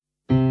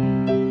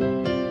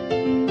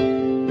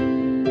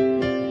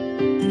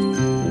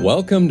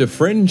Welcome to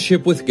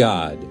Friendship with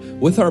God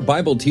with our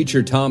Bible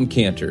teacher Tom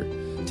Cantor.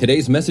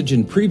 Today's message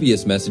and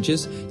previous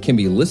messages can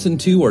be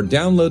listened to or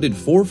downloaded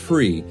for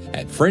free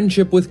at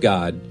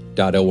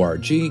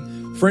friendshipwithgod.org,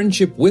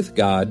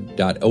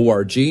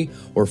 friendshipwithgod.org,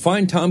 or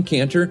find Tom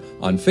Cantor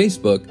on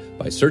Facebook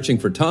by searching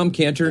for Tom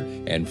Cantor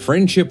and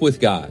Friendship with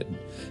God.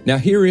 Now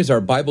here is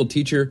our Bible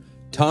teacher,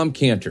 Tom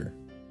Cantor.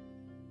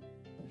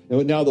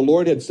 Now the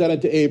Lord had said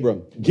unto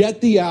Abram,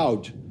 Get thee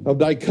out of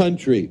thy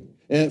country,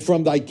 and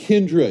from thy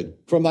kindred,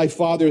 from thy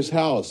father's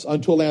house,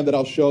 unto a land that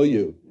I'll show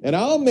you. And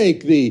I'll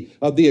make thee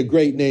of thee a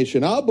great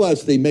nation. I'll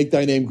bless thee, make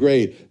thy name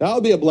great.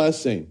 I'll be a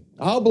blessing.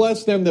 I'll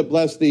bless them that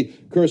bless thee,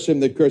 curse him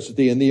that curseth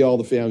thee, and thee all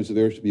the families of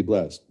the earth shall be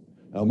blessed.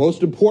 Now,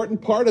 most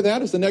important part of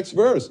that is the next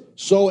verse.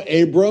 So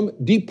Abram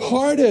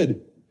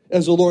departed,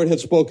 as the Lord had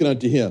spoken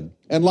unto him,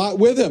 and Lot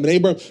with him. And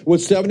Abram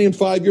was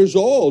 75 years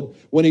old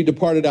when he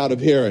departed out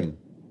of Haran.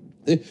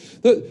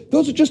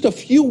 Those are just a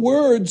few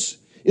words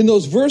in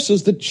those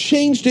verses that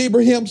changed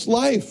Abraham's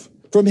life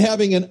from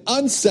having an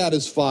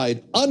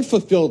unsatisfied,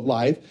 unfulfilled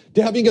life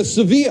to having a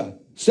Savea,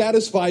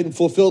 satisfied and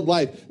fulfilled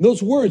life. And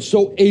those words,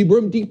 so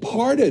Abram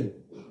departed,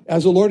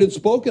 as the Lord had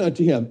spoken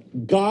unto him.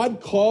 God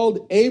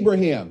called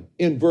Abraham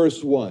in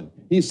verse 1.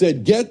 He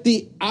said, Get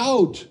thee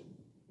out.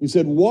 He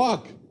said,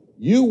 walk.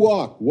 You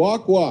walk.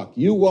 Walk.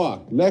 You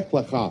walk. Lech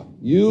lecha.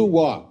 You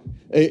walk.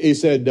 He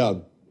said,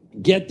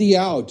 get thee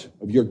out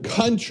of your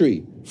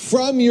country,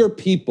 from your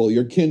people,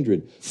 your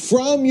kindred,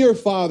 from your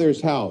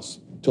father's house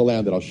to a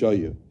land that I'll show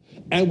you.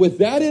 And with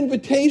that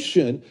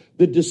invitation,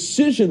 the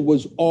decision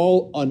was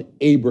all on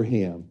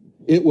Abraham.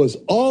 It was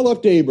all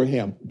up to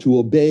Abraham to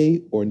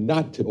obey or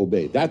not to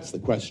obey. That's the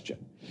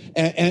question.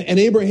 And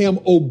Abraham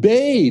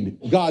obeyed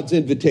God's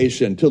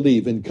invitation to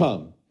leave and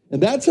come.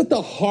 And that's at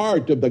the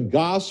heart of the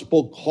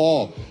gospel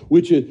call,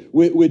 which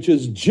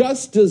is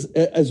just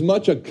as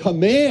much a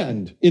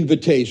command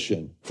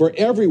invitation for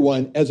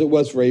everyone as it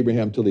was for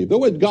Abraham to leave.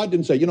 Though God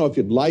didn't say, if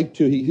you'd like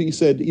to, he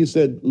said,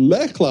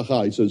 lech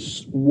lecha. He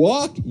says,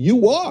 walk, you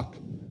walk.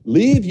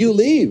 Leave, you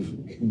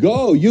leave.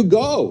 Go, you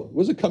go. It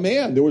was a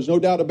command. There was no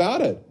doubt about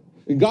it.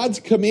 And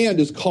God's command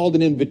is called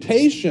an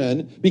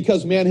invitation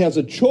because man has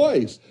a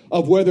choice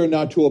of whether or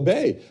not to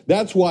obey.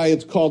 That's why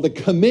it's called a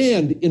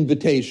command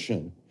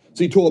invitation.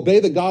 See, to obey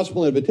the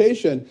gospel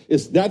invitation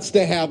that's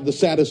to have the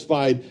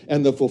satisfied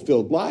and the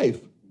fulfilled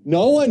life.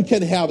 No one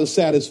can have a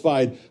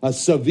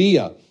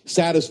Savea,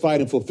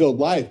 satisfied and fulfilled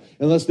life,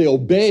 unless they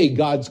obey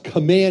God's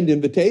command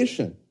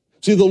invitation.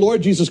 See, the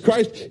Lord Jesus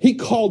Christ, he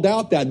called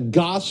out that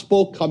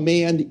gospel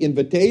command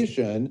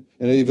invitation.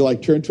 And if you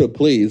like, turn to it,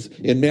 please.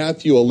 In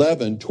Matthew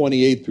 11,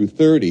 28 through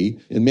 30,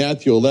 in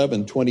Matthew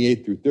 11,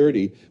 28 through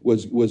 30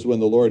 was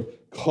when the Lord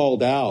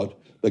called out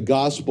the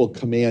gospel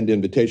command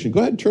invitation. Go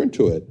ahead and turn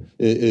to it.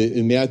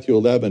 In Matthew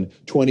 11,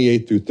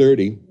 28 through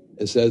 30,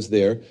 it says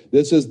there,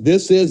 this is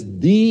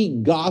the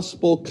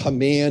gospel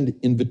command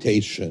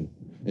invitation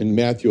in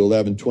Matthew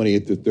 11,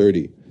 28 through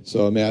 30.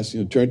 So I'm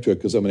asking you to turn to it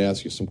because I'm going to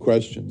ask you some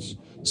questions.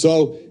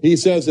 So he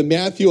says in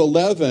Matthew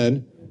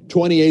 11,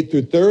 28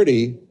 through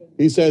 30,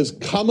 he says,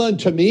 Come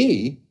unto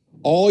me,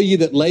 all ye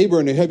that labor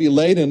and are heavy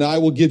laden, and I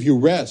will give you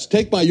rest.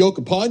 Take my yoke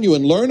upon you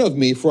and learn of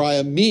me, for I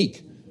am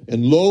meek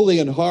and lowly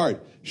in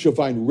heart, shall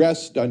find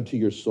rest unto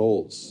your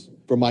souls.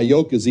 For my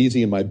yoke is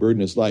easy and my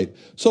burden is light.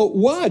 So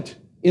what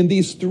in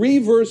these three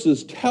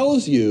verses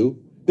tells you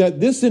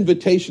that this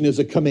invitation is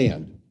a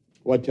command?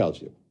 What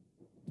tells you?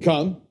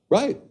 Come,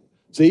 right.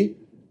 See,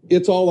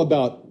 it's all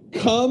about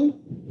come,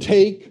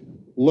 take,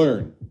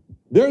 learn.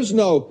 There's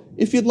no,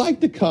 if you'd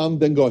like to come,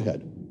 then go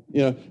ahead.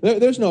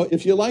 There's no,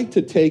 if you like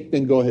to take,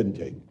 then go ahead and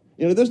take.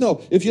 There's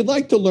no, if you'd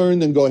like to learn,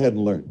 then go ahead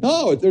and learn.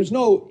 No, there's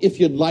no, if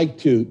you'd like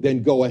to,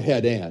 then go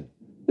ahead and.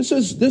 This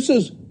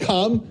is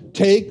come,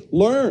 take,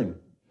 learn.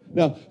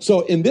 Now,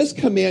 so in this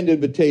command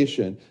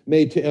invitation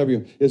made to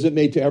everyone, is it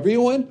made to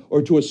everyone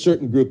or to a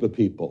certain group of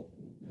people?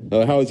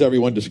 How is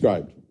everyone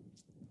described?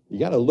 You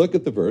got to look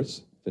at the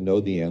verse to know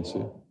the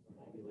answer.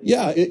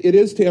 Yeah, it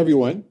is to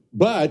everyone,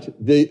 but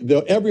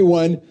the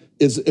everyone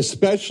is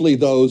especially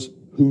those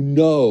who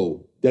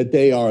know that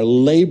they are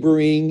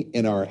laboring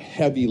and are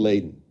heavy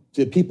laden.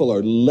 See, people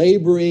are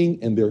laboring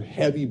and they're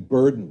heavy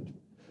burdened.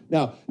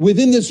 Now,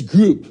 within this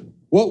group,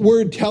 what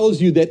word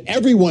tells you that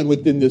everyone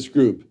within this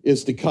group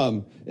is to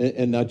come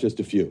and not just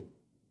a few?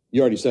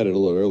 You already said it a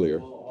little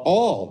earlier.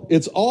 All.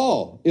 It's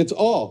all. It's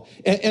all.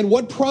 And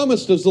what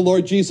promise does the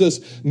Lord Jesus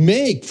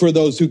make for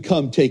those who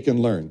come, take, and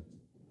learn?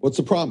 What's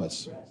the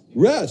promise?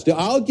 Rest.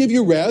 I'll give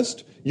you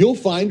rest. You'll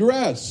find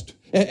rest.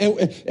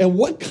 And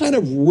what kind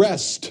of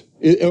rest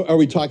are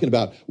we talking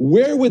about?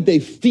 Where would they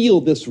feel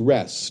this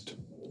rest?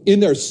 In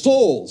their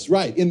souls,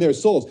 right, in their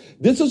souls.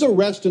 This is a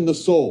rest in the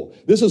soul.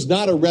 This is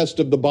not a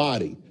rest of the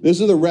body. This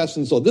is a rest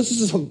in the soul. This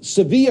is a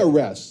Savea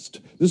rest.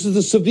 This is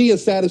a Savea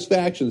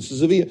satisfaction. This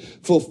is a Savea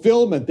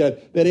fulfillment that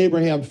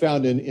Abraham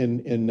found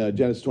in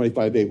Genesis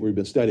 25:8, where we've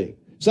been studying.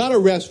 It's not a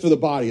rest for the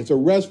body. It's a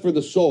rest for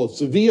the soul.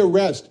 It's Savea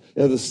rest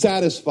of a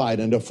satisfied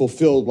and a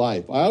fulfilled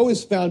life. I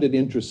always found it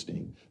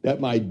interesting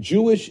that my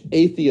Jewish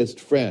atheist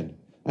friend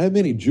I have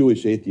many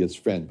Jewish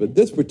atheist friends, but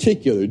this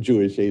particular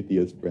Jewish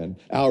atheist friend,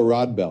 Al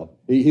Rodbell,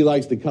 he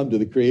likes to come to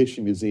the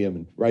Creation Museum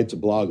and writes a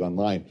blog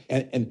online.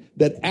 And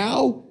that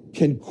Al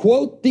can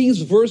quote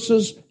these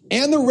verses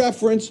and the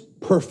reference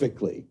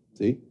perfectly.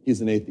 See,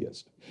 he's an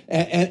atheist.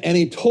 And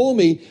he told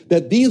me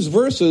that these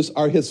verses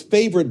are his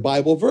favorite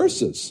Bible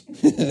verses.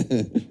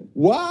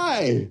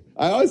 Why?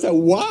 I always say,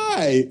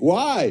 why?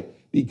 Why?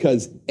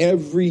 Because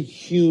every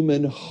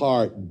human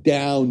heart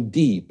down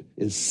deep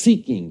is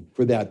seeking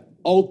for that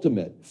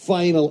ultimate,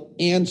 final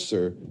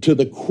answer to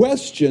the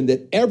question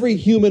that every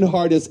human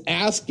heart is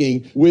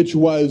asking, which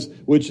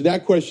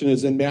that question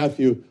is in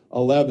Matthew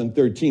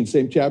 11:13,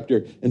 same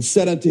chapter, and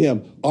said unto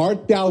him,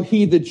 art thou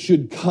he that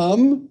should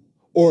come,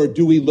 or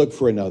do we look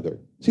for another?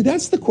 See,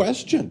 that's the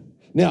question.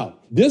 Now,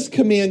 this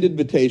command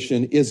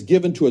invitation is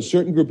given to a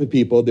certain group of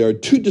people. There are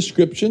two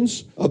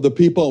descriptions of the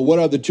people. And what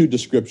are the two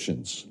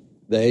descriptions?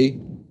 They,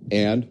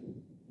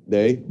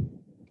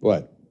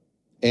 what?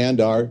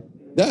 And are.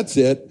 That's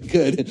it.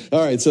 Good.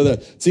 All right. So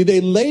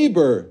they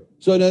labor.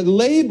 So they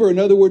labor, in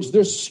other words,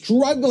 they're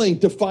struggling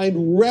to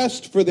find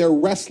rest for their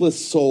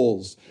restless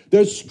souls.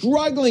 They're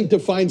struggling to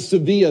find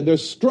Savea. They're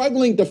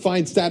struggling to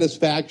find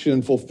satisfaction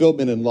and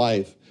fulfillment in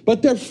life.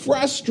 But they're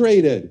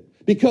frustrated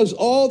because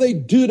all they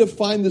do to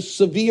find the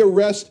severe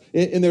rest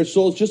in their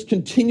souls just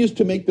continues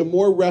to make them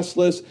more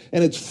restless,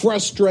 and it's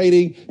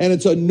frustrating, and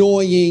it's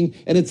annoying,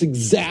 and it's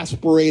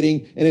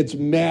exasperating, and it's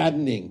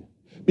maddening.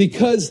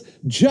 Because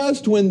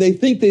just when they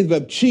think they've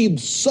achieved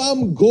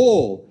some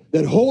goal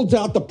that holds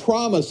out the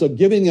promise of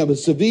giving them a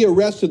severe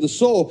rest to the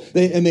soul,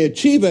 and they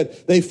achieve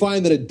it, they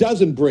find that it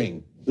doesn't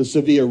bring the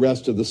severe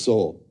rest of the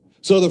soul.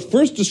 So the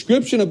first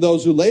description of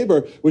those who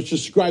labor, which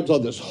describes all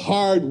this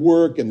hard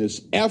work and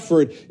this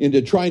effort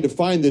into trying to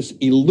find this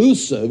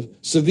elusive,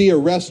 severe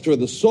rest for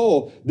the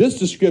soul, this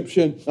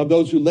description of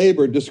those who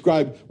labor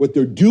describe what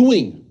they're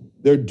doing.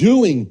 They're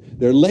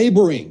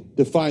laboring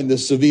to find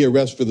this severe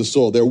rest for the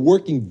soul. They're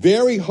working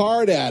very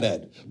hard at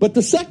it. But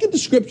the second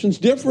description's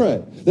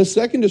different. The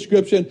second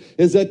description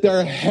is that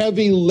they're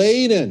heavy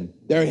laden.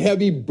 They're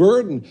heavy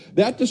burdened.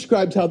 That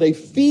describes how they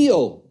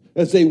feel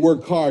as they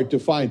work hard to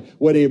find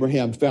what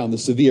Abraham found, the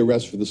severe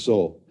rest for the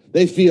soul.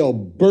 They feel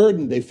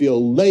burdened. They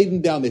feel laden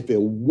down. They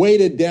feel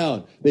weighted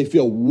down. They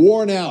feel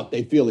worn out.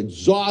 They feel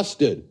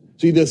exhausted.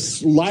 See,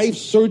 this life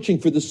searching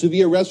for the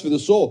severe rest for the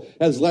soul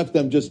has left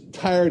them just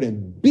tired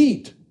and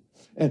beat.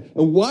 And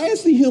why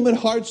is the human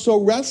heart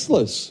so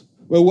restless?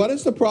 Well, what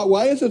is the problem?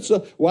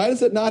 Why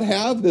does it not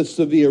have this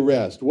severe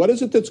rest? What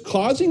is it that's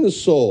causing the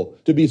soul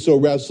to be so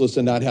restless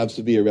and not have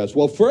severe rest?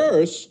 Well,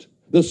 first,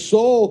 the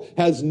soul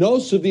has no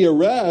severe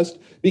rest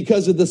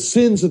because of the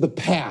sins of the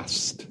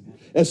past,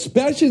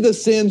 especially the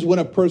sins when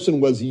a person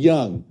was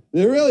young.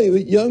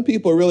 Young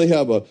people really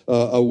have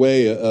a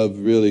way of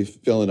really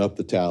filling up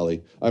the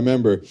tally. I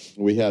remember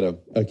we had an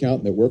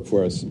accountant that worked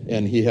for us,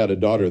 and he had a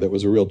daughter that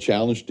was a real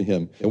challenge to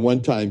him. And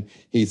one time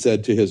he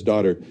said to his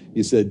daughter,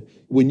 he said,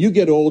 when you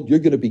get old, you're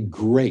going to be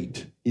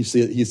great. He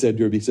said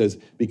to her,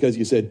 because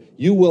you said,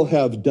 you will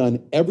have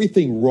done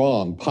everything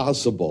wrong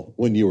possible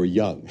when you were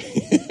young.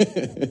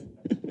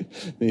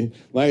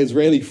 My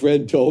Israeli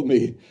friend told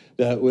me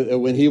that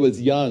when he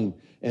was young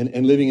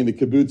and living in the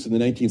kibbutz in the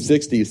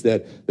 1960s,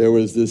 that there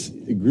was this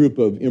group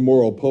of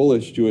immoral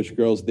Polish Jewish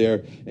girls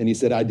there, and he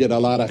said, I did a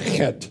lot of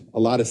chet, a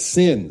lot of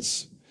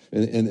sins.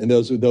 And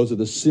those are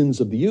the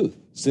sins of the youth,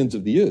 sins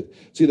of the youth.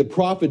 See, the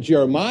prophet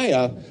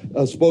Jeremiah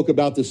spoke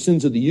about the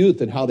sins of the youth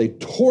and how they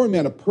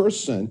torment a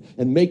person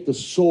and make the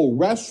soul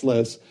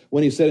restless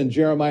when he said in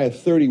Jeremiah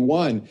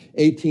 31,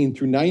 18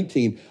 through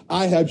 19,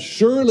 I have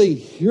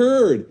surely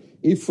heard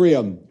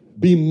Ephraim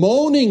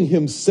bemoaning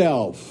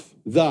himself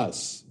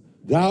thus.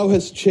 Thou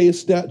hast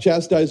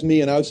chastised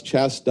me, and I was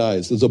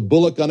chastised. As a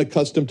bullock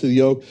unaccustomed to the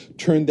yoke,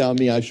 turn thou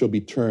me, I shall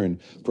be turned.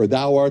 For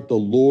thou art the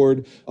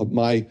Lord of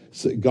my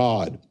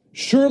God.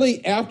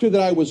 Surely after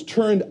that I was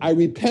turned, I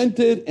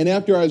repented, and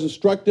after I was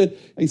instructed,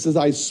 he says,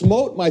 I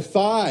smote my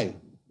thigh.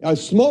 I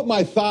smote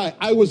my thigh.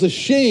 I was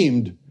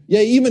ashamed,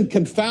 yea, even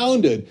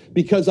confounded,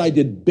 because I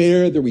did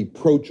bear the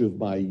reproach of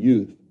my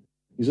youth.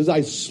 He says,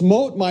 I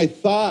smote my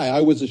thigh.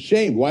 I was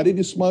ashamed. Why did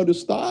he smote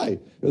his thigh?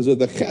 Because of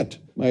the chet.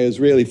 My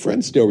Israeli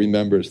friend still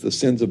remembers the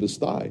sins of his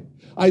thigh.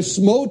 I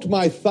smote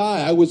my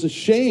thigh. I was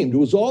ashamed. It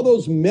was all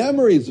those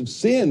memories of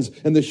sins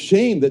and the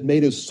shame that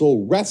made his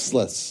soul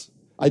restless.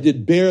 I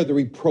did bear the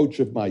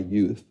reproach of my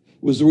youth.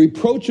 It was the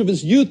reproach of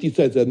his youth, he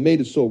says, that made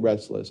his soul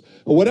restless.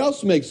 And what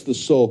else makes the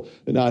soul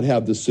not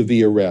have the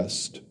severe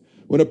rest?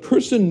 When a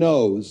person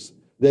knows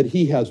that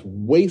he has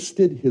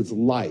wasted his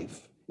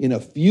life in a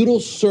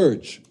futile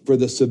search for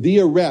the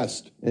severe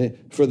rest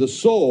for the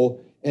soul,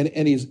 and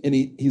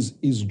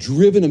he's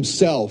driven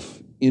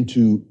himself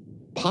into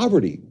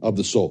poverty of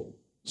the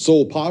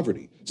soul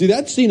poverty. See,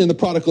 that's seen in the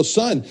prodigal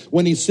son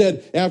when he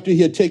said, after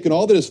he had taken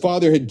all that his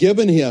father had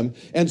given him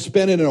and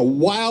spent it in a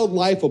wild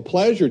life of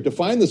pleasure to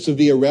find the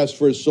severe rest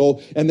for his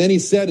soul, and then he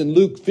said in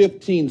Luke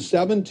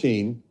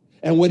 15:17,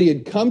 and when he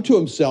had come to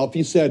himself,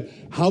 he said,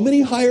 how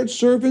many hired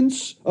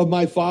servants of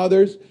my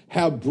father's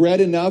have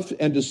bread enough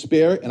and to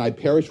spare, and I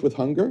perish with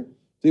hunger?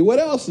 See, what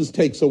else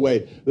takes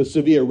away the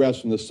severe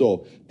rest from the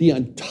soul? The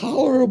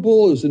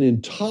intolerable is an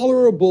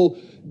intolerable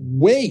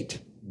weight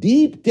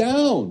deep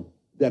down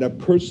that a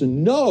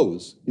person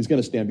knows he's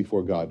going to stand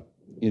before God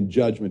in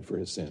judgment for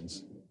his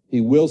sins. He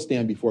will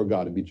stand before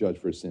God and be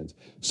judged for his sins.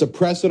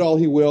 Suppress it all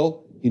he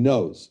will, he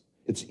knows.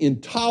 It's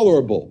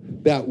intolerable,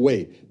 that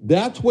weight.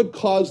 That's what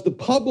caused the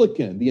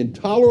publican, the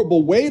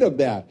intolerable weight of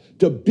that,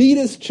 to beat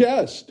his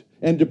chest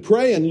and to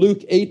pray in Luke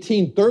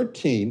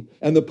 18:13.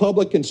 And the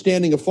publican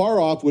standing afar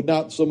off would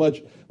not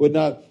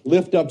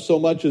lift up so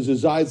much as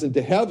his eyes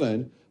into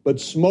heaven, but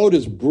smote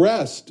his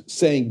breast,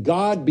 saying,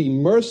 God, be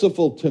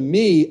merciful to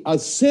me, a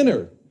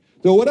sinner.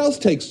 So what else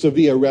takes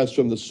severe rest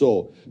from the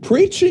soul?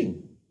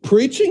 Preaching.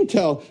 Preaching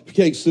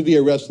takes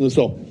severe rest from the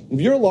soul.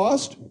 If you're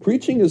lost,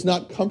 preaching is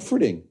not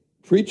comforting.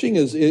 Preaching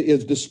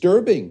is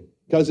disturbing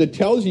because it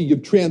tells you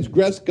you've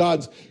transgressed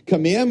God's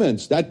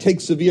commandments. That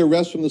takes severe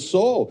rest from the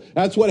soul.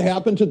 That's what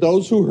happened to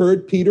those who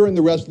heard Peter and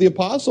the rest of the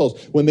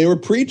apostles when they were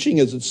preaching,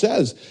 as it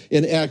says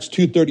in Acts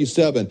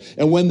 2:37.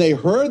 And when they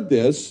heard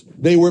this,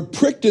 they were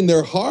pricked in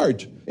their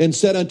heart and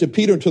said unto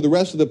Peter and to the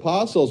rest of the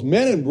apostles,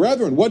 men and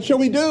brethren, what shall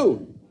we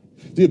do?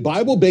 The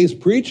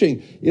Bible-based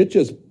preaching, it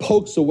just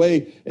pokes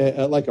away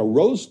like a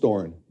rose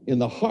thorn in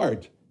the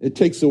heart. It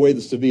takes away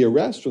the severe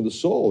rest from the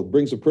soul. It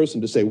brings a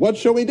person to say, what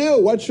shall we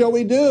do? What shall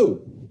we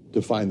do?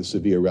 To find the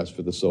severe rest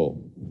for the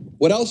soul.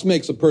 What else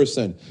makes a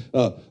person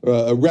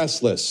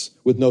restless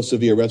with no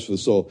severe rest for the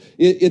soul?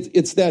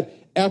 It's that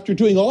after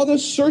doing all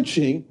this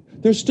searching,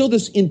 there's still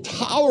this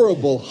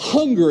intolerable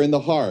hunger in the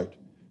heart.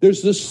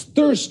 There's this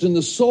thirst in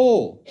the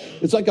soul.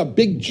 It's like a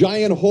big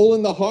giant hole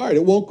in the heart.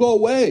 It won't go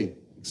away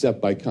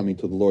except by coming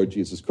to the Lord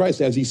Jesus Christ.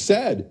 As he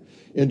said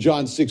in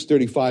John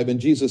 6:35, and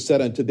Jesus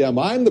said unto them,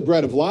 I am the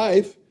bread of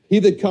life. He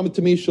that cometh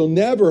to me shall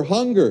never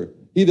hunger.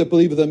 He that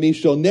believeth on me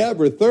shall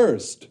never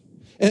thirst.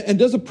 And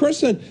does a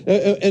person,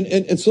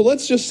 and so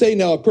let's just say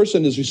now a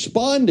person is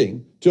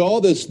responding to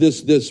all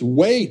this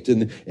weight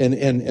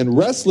and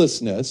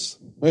restlessness.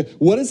 Right?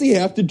 What does he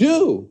have to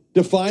do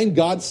to find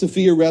God's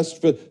severe rest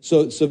for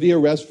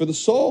the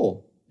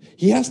soul?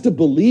 He has to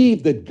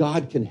believe that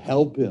God can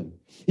help him.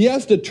 He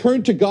has to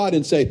turn to God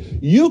and say,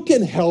 you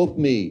can help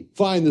me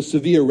find the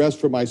severe rest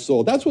for my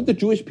soul. That's what the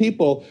Jewish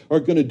people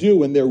are going to do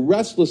when their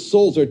restless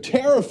souls are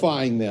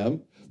terrifying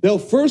them. They'll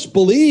first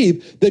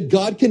believe that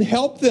God can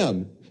help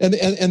them.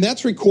 And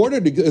that's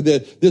recorded,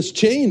 this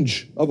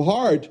change of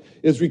heart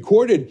is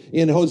recorded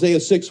in Hosea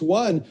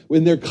 6:1,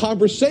 when their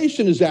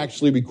conversation is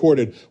actually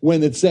recorded,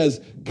 when it says,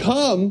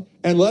 come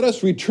and let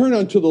us return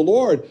unto the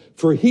Lord,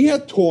 for he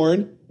hath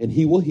torn and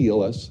he will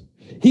heal us.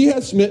 He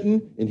hath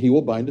smitten and he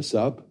will bind us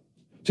up.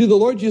 See, the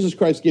Lord Jesus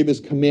Christ gave his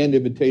command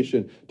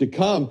invitation to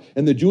come,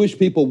 and the Jewish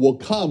people will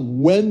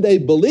come when they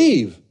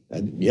believe.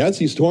 And yes,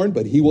 he's torn,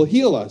 but he will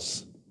heal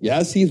us.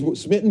 Yes, he's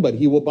smitten, but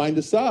he will bind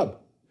us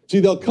up. See,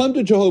 they'll come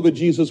to Jehovah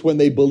Jesus when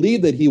they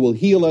believe that he will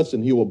heal us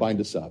and he will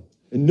bind us up.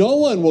 And no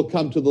one will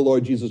come to the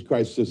Lord Jesus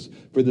Christ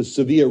for the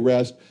severe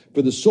rest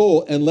for the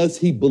soul unless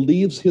he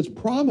believes his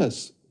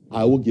promise.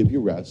 I will give you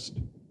rest.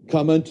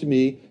 Come unto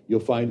me, you'll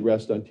find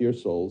rest unto your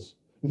souls.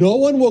 No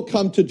one will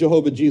come to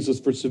Jehovah Jesus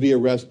for severe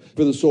rest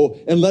for the soul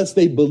unless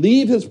they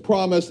believe his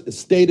promise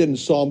stated in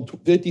Psalm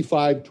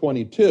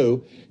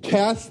 55:22.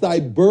 Cast thy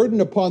burden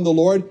upon the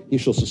Lord, he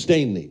shall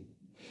sustain thee.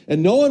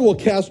 And no one will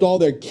cast all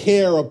their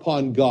care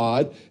upon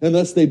God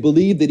unless they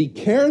believe that he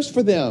cares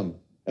for them.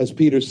 As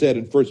Peter said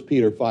in 1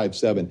 Peter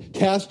 5:7,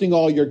 casting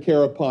all your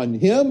care upon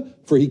him,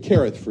 for he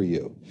careth for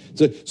you.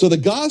 So the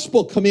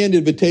gospel command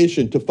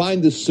invitation to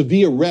find this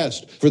severe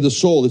rest for the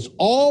soul is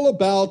all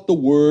about the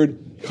word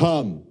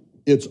come.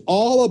 It's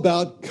all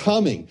about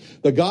coming.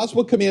 The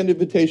gospel command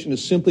invitation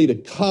is simply to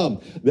come.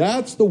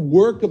 That's the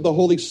work of the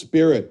Holy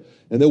Spirit.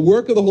 And the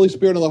work of the Holy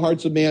Spirit in the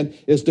hearts of man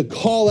is to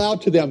call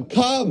out to them,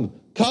 come,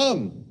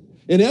 come.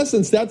 In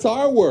essence, that's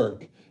our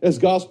work as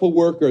gospel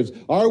workers.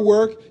 Our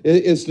work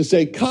is to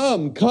say,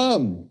 come,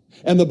 come.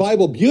 And the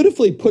Bible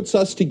beautifully puts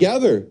us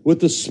together with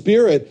the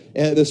Spirit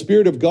and the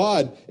Spirit of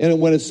God. And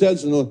when it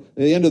says in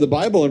the end of the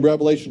Bible in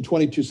Revelation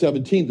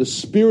 22:17, the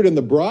Spirit and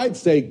the bride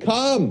say,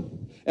 come.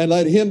 And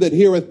let him that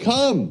heareth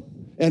come,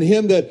 and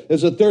him that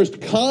is athirst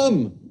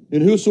come,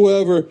 and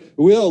whosoever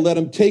will, let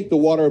him take the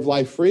water of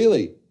life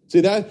freely.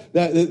 See,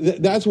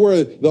 that's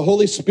where the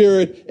Holy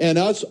Spirit and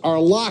us are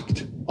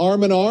locked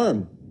arm in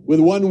arm with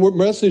one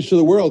message to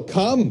the world: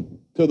 come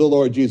to the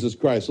Lord Jesus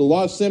Christ. The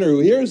lost sinner who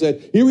hears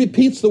it, he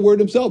repeats the word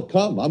himself: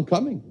 come, I'm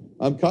coming,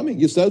 I'm coming.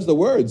 He says the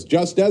words,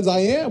 just as I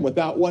am,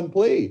 without one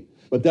plea.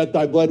 But that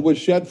thy blood was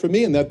shed for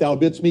me, and that thou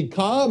bidst me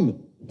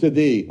come to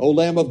thee. O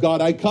Lamb of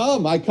God, I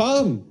come, I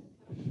come.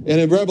 And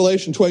in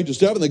Revelation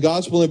 22:7, the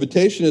gospel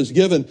invitation is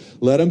given,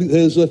 let him that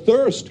is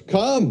athirst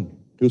come,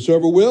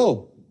 whosoever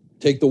will,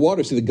 take the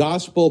water. See, the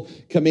gospel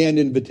command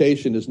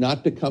invitation is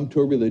not to come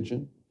to a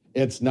religion.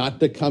 It's not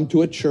to come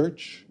to a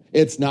church.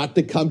 It's not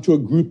to come to a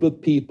group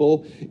of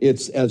people.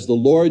 It's as the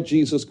Lord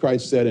Jesus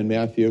Christ said in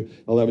Matthew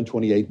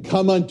 11:28,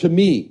 come unto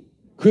me.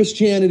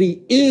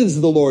 Christianity is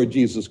the Lord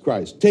Jesus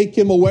Christ. Take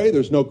him away,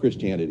 there's no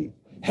Christianity.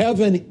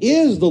 Heaven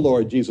is the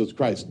Lord Jesus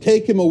Christ.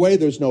 Take him away,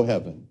 there's no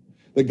heaven.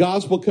 The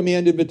gospel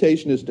command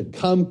invitation is to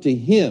come to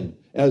him,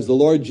 as the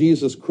Lord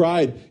Jesus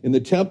cried in the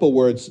temple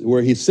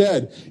where he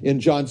said in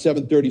John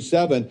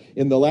 7:37,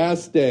 in the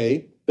last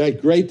day,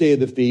 that great day of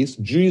the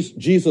feast,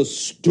 Jesus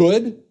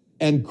stood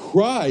and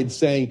cried,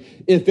 saying,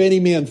 if any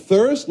man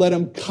thirst, let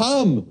him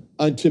come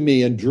unto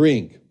me and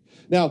drink.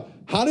 Now,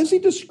 how does he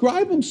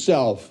describe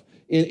himself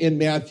in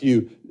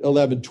Matthew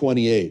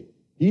 11:28?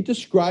 He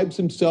describes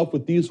himself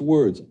with these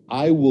words,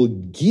 I will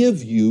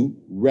give you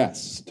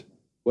rest.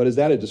 What is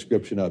that a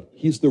description of?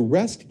 He's the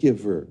rest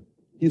giver.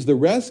 He's the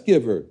rest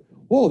giver.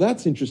 Whoa,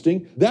 that's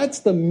interesting. That's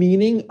the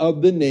meaning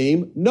of the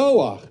name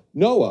Noah.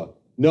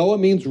 Noah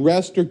means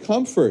rest or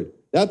comfort.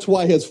 That's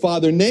why his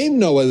father named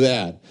Noah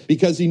that,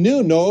 because he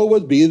knew Noah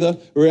would be the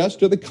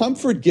rest or the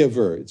comfort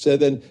giver. It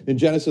said in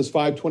Genesis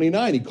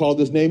 5:29, he called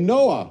his name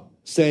Noah,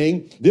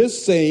 saying,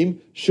 this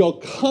same shall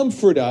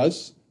comfort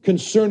us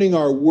concerning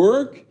our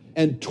work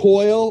and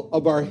toil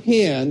of our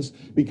hands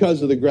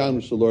because of the ground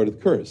which the Lord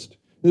hath cursed.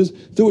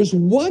 There was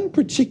one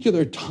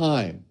particular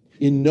time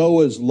in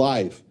Noah's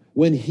life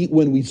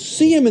when we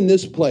see him in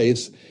this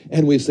place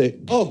and we say,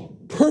 oh,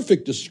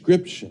 perfect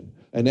description,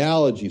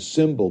 analogy,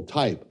 symbol,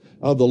 type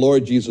of the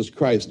Lord Jesus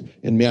Christ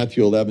in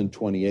Matthew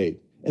 11:28.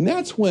 And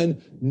that's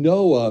when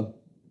Noah,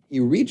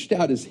 he reached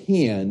out his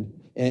hand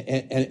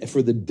and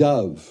for the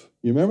dove.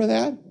 You remember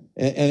that?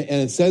 And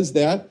it says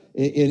that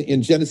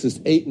in Genesis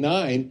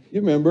 8:9.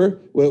 You remember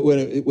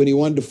when he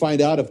wanted to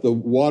find out if the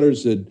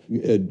waters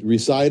had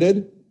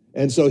receded?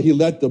 And so he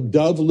let the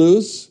dove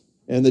loose,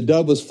 and the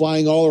dove was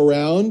flying all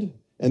around.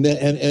 And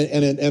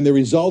the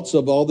results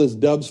of all this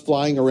doves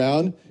flying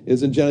around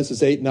is in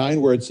Genesis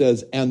 8:9, where it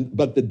says,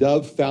 but the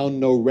dove found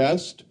no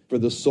rest for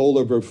the sole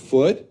of her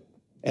foot,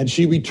 and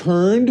she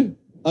returned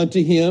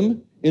unto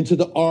him into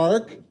the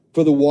ark,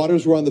 for the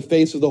waters were on the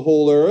face of the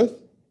whole earth.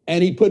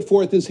 And he put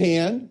forth his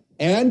hand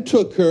and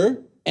took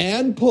her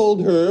and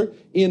pulled her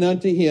in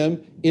unto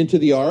him into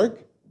the ark.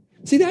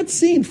 See that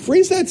scene,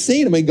 freeze that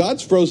scene. I mean,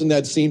 God's frozen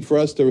that scene for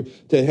us to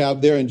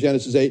have there in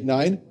Genesis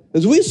 8:9.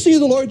 As we see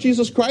the Lord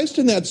Jesus Christ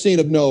in that scene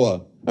of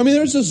Noah. I mean,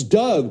 there's this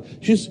dove.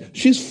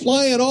 She's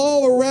flying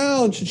all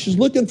around. She's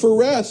looking for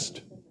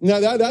rest. Now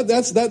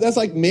that's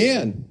like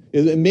man.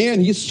 Man,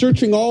 he's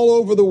searching all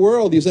over the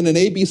world. He's in an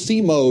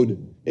ABC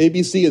mode.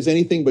 ABC is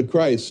anything but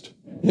Christ.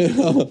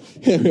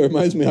 It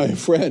reminds me of a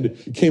friend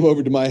who came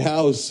over to my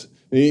house.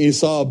 He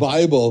saw a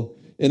Bible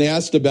and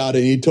asked about it.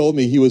 And he told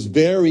me he was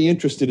very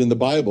interested in the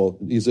Bible.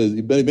 He says,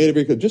 he made it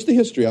very clear, just the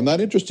history. I'm not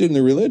interested in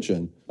the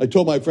religion. I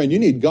told my friend, you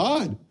need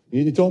God.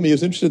 He told me he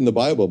was interested in the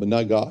Bible, but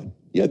not God.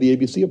 Yeah, the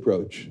ABC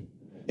approach.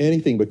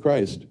 Anything but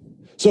Christ.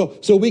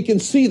 So we can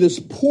see this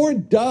poor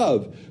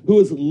dove who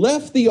has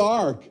left the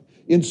ark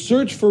in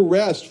search for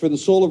rest for the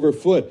sole of her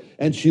foot.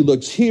 And she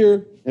looks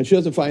here, and she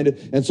doesn't find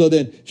it. And so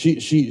then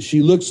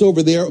she looks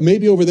over there,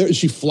 maybe over there.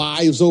 She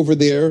flies over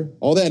there.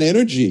 All that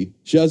energy.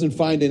 She doesn't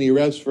find any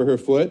rest for her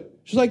foot.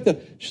 She's like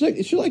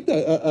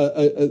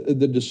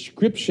the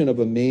description of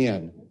a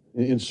man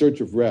in search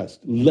of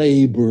rest.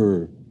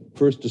 Labor.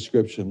 First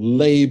description,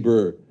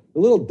 labor. The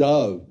little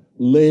dove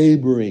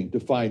laboring to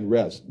find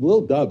rest. The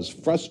little dove's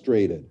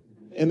frustrated.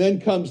 And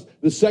then comes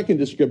the second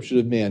description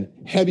of man,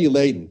 heavy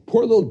laden.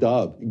 Poor little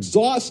dove,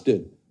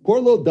 exhausted. Poor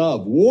little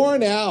dove,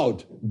 worn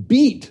out,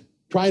 beat,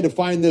 trying to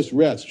find this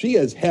rest. She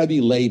is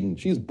heavy laden.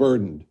 She's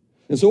burdened.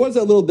 And so what does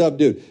that little dove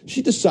do?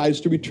 She decides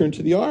to return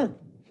to the ark.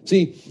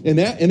 See, in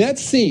that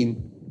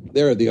scene,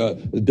 there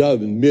the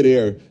dove in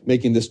midair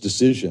making this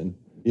decision,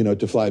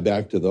 to fly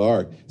back to the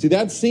ark. See,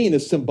 that scene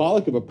is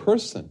symbolic of a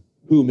person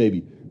who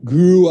maybe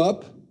grew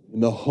up in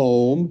the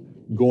home,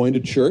 going to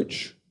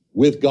church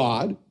with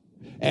God,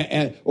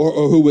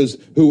 or who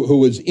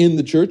was in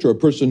the church, or a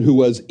person who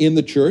was in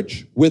the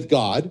church with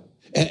God,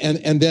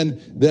 and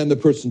then the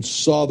person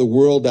saw the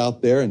world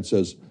out there and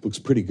says, looks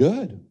pretty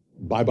good.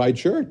 Bye-bye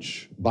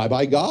church.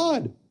 Bye-bye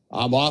God.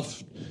 I'm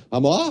off.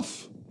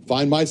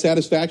 Find my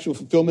satisfaction,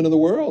 fulfillment in the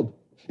world.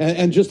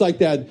 And just like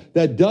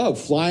that dove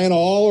flying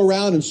all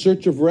around in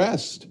search of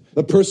rest,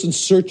 the person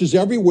searches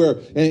everywhere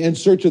in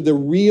search of the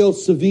real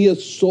Savea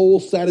soul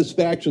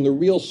satisfaction, the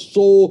real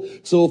soul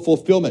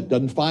fulfillment.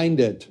 Doesn't find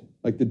it,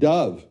 like the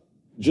dove.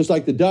 Just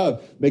like the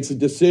dove makes a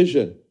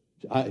decision.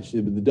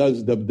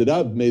 The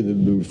dove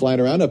made flying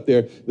around up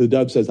there. The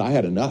dove says, I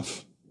had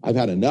enough. I've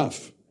had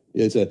enough.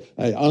 It's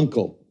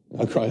uncle.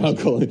 I cry,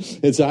 uncle.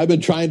 It's I've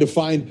been trying to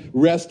find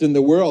rest in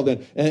the world,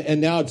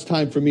 and now it's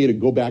time for me to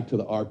go back to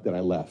the ark that I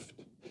left.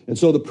 And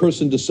so the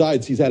person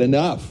decides he's had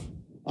enough.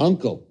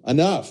 Uncle,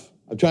 enough.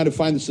 I'm trying to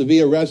find the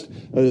Savea rest,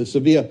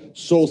 Savea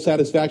soul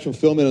satisfaction,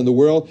 fulfillment in the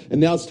world, and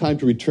now it's time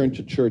to return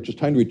to church. It's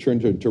time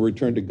to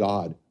return to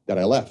God that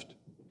I left.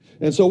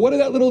 And so what did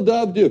that little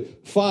dove do?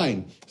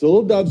 Fine. So the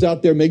little dove's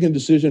out there making a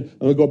decision. I'm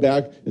going to go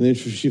back, and then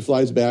she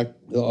flies back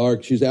to the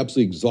ark. She's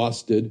absolutely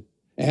exhausted.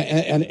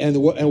 And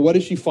what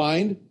does she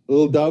find? The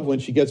little dove, when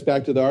she gets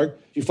back to the ark,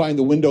 she finds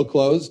the window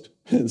closed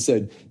and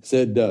said,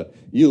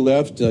 you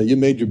left, you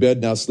made your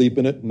bed, now sleep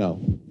in it.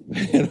 No.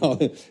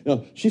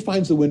 She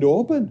finds the window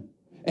open.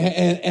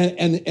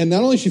 And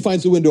not only she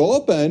finds the window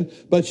open,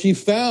 but she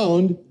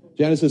found,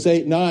 Genesis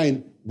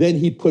 8:9, Then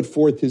he put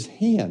forth his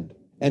hand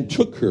and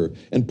took her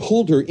and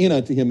pulled her in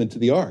unto him into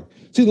the ark.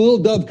 See, the little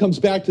dove comes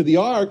back to the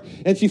ark,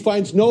 and she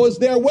finds Noah's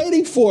there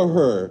waiting for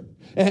her.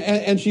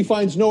 And she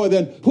finds Noah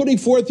then putting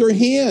forth his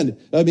hand,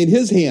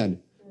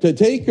 to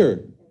take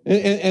her.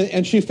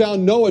 And she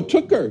found Noah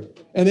took her.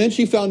 And then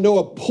she found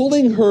Noah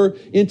pulling her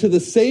into the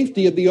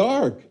safety of the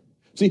ark.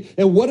 See,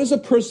 and what does a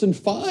person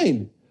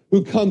find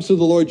who comes to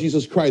the Lord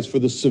Jesus Christ for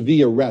the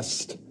Savea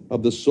rest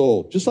of the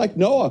soul? Just like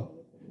Noah.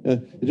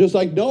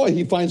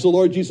 He finds the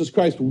Lord Jesus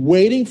Christ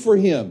waiting for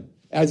him.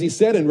 As he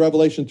said in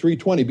Revelation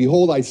 3:20,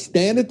 behold, I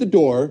stand at the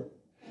door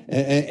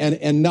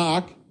and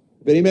knock.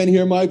 If any man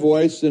hear my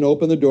voice and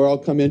open the door, I'll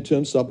come into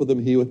him, sup with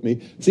him, he with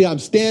me. See, I'm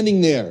standing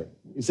there.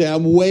 You say,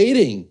 I'm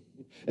waiting.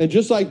 And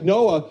just like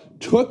Noah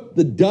took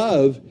the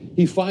dove,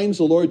 he finds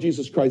the Lord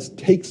Jesus Christ,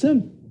 takes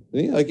him.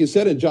 Like you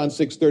said in John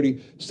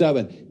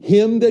 6:37,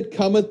 him that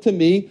cometh to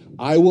me,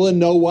 I will in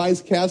no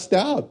wise cast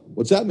out.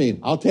 What's that mean?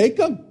 I'll take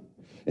him.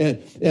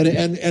 And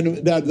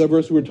that the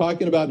verse we were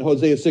talking about in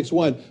Hosea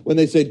 6:1, when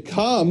they said,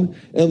 come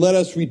and let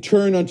us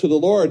return unto the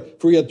Lord,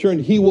 for he hath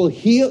turned, he will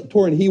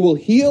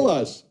heal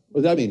us.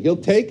 What does that mean? He'll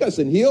take us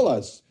and heal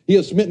us. He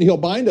has smitten, he'll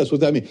bind us.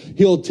 What does that mean?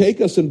 He'll take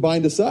us and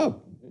bind us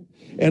up.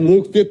 And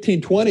Luke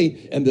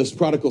 15:20, and this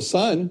prodigal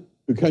son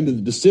who came to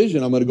the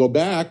decision, I'm going to go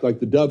back,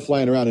 like the dove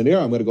flying around in air,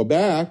 I'm going to go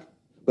back.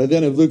 But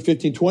then in Luke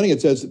 15:20,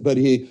 it says, but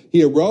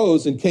he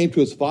arose and came to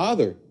his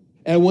father.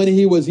 And when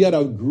he was yet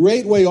a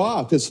great way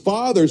off, his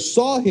father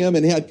saw him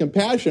and had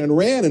compassion and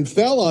ran and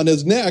fell on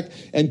his neck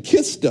and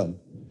kissed him.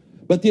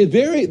 But the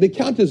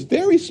account is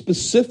very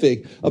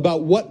specific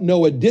about what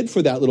Noah did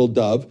for that little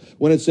dove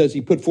when it says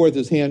he put forth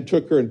his hand,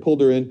 took her, and pulled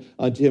her in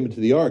unto him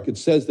into the ark. It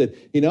says that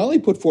he not only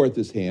put forth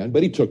his hand,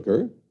 but he took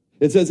her.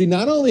 It says he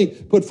not only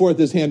put forth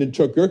his hand and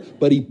took her,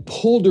 but he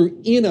pulled her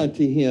in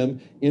unto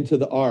him into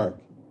the ark.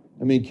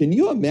 I mean, can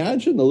you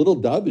imagine the little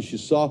dove as she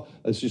saw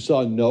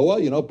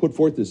Noah, put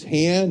forth his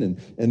hand,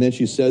 and then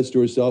she says to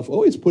herself,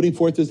 oh, he's putting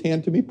forth his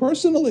hand to me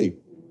personally.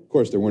 Of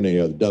course, there weren't any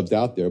other doves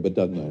out there, but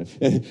doesn't matter.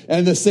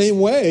 And the same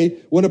way,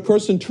 when a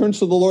person turns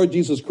to the Lord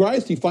Jesus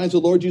Christ, he finds the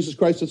Lord Jesus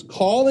Christ is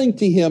calling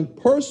to him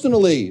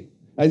personally.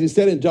 As he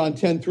said in John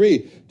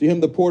 10:3, to him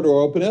the porter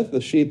openeth, the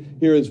sheep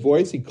hear his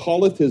voice, he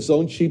calleth his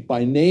own sheep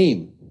by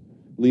name,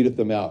 leadeth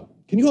them out.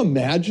 Can you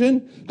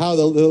imagine how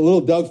the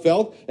little dove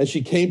felt as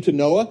she came to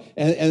Noah,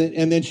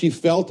 and then she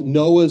felt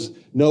Noah's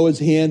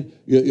hand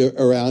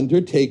around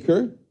her, take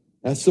her?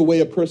 That's the way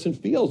a person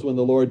feels when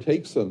the Lord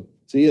takes them.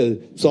 See,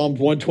 Psalm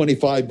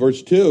 125,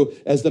 verse 2,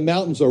 as the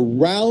mountains are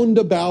round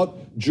about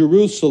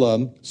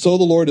Jerusalem, so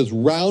the Lord is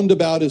round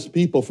about his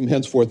people from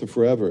henceforth and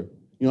forever.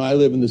 I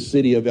live in the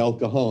city of El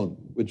Cajon,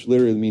 which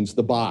literally means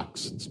the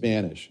box in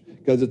Spanish,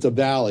 because it's a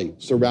valley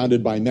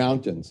surrounded by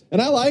mountains.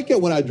 And I like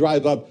it when I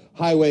drive up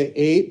Highway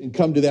 8 and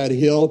come to that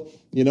hill,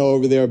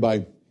 over there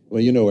by,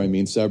 well, you know what I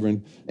mean,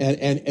 Severn.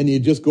 And you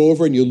just go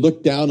over and you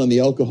look down on the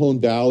El Cajon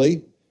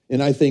Valley.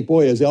 And I think,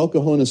 boy, as El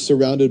Cajon is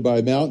surrounded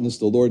by mountains,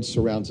 the Lord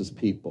surrounds his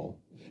people.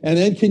 And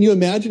then can you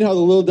imagine how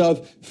the little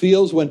dove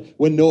feels when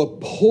Noah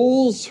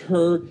pulls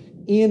her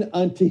in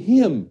unto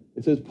him?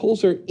 It says,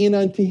 pulls her in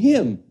unto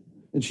him.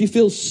 And she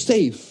feels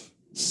safe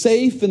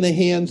in the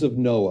hands of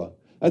Noah.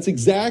 That's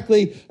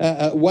exactly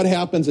what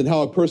happens and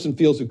how a person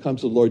feels who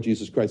comes to the Lord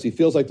Jesus Christ. He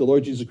feels like the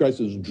Lord Jesus Christ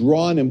has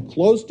drawn him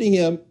close to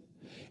him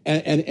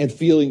and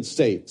feeling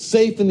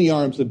safe in the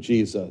arms of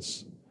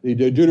Jesus.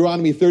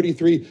 Deuteronomy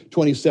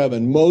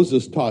 33:27,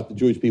 Moses taught the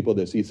Jewish people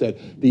this. He said,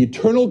 the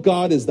eternal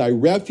God is thy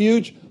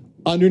refuge,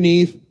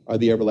 underneath are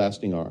the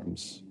everlasting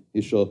arms.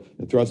 He shall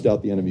thrust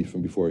out the enemy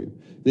from before you.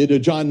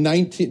 John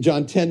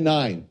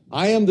 10:9,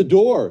 I am the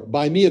door.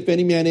 By me, if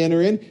any man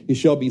enter in, he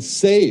shall be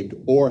saved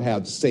or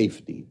have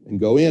safety and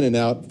go in and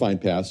out and find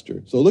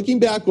pasture. So looking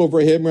back over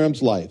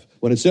Abraham's life,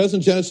 when it says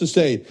in Genesis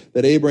 8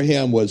 that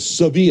Abraham was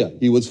Savea,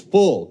 he was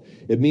full,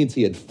 it means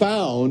he had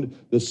found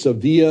the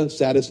Savea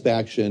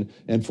satisfaction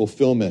and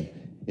fulfillment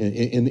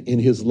in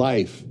his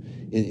life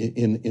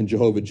in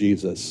Jehovah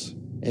Jesus.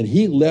 And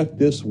he left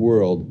this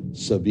world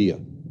Savea,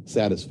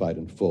 satisfied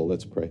and full.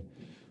 Let's pray.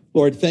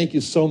 Lord, thank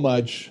you so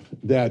much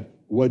that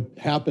what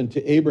happened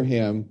to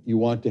Abraham, you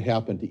want to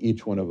happen to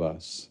each one of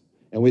us.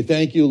 And we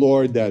thank you,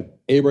 Lord, that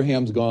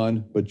Abraham's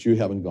gone, but you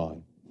haven't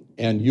gone.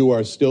 And you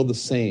are still the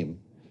same.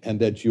 And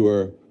that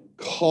your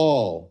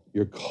call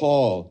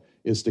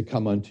is to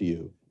come unto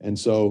you. And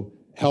so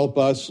help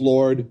us,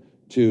 Lord,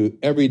 to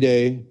every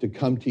day to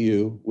come to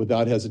you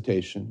without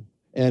hesitation.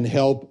 And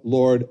help,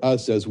 Lord,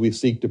 us as we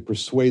seek to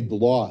persuade the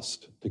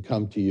lost to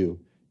come to you.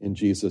 In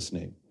Jesus'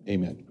 name,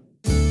 amen.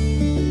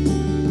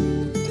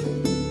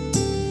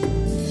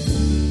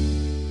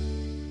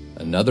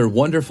 Another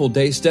wonderful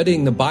day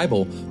studying the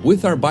Bible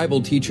with our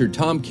Bible teacher,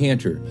 Tom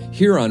Cantor,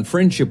 here on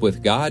Friendship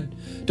with God.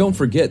 Don't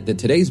forget that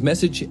today's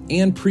message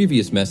and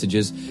previous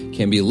messages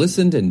can be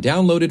listened and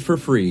downloaded for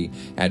free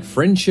at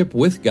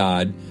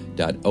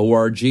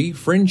friendshipwithgod.org,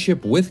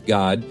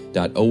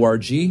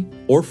 friendshipwithgod.org,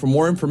 or for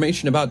more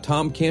information about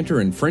Tom Cantor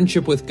and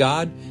Friendship with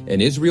God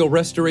and Israel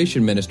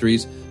Restoration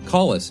Ministries,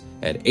 call us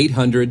at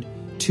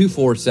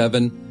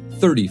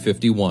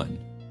 800-247-3051.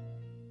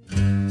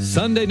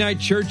 Sunday Night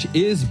Church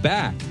is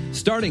back.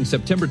 Starting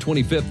September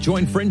 25th,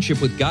 join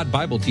Friendship with God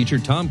Bible teacher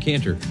Tom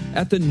Cantor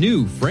at the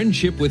new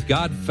Friendship with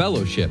God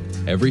Fellowship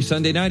every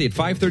Sunday night at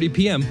 5:30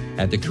 p.m.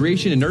 at the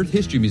Creation and Earth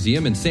History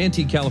Museum in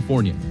Santee,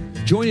 California.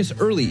 Join us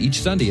early each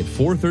Sunday at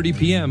 4:30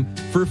 p.m.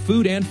 for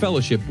food and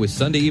fellowship with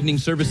Sunday evening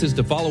services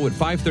to follow at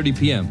 5:30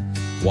 p.m.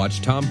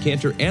 Watch Tom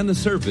Cantor and the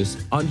service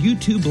on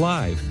YouTube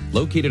Live,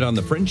 located on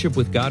the Friendship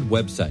with God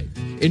website.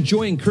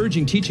 Enjoy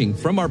encouraging teaching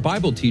from our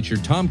Bible teacher,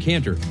 Tom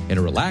Cantor, in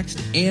a relaxed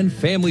and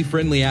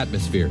family-friendly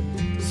atmosphere.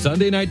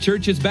 Sunday Night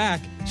Church is back,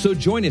 so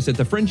join us at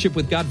the Friendship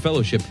with God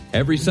Fellowship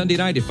every Sunday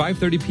night at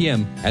 5:30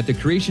 p.m. at the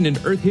Creation and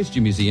Earth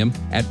History Museum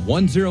at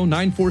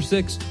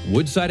 10946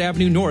 Woodside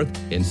Avenue North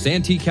in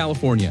Santee,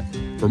 California.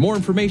 For more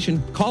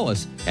information, call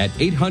us at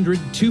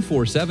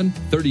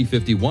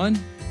 800-247-3051,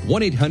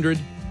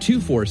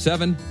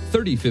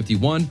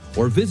 1-800-247-3051,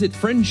 or visit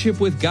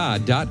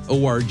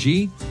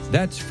friendshipwithgod.org.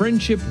 That's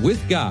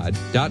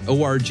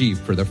friendshipwithgod.org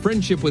for the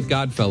Friendship with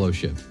God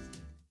Fellowship.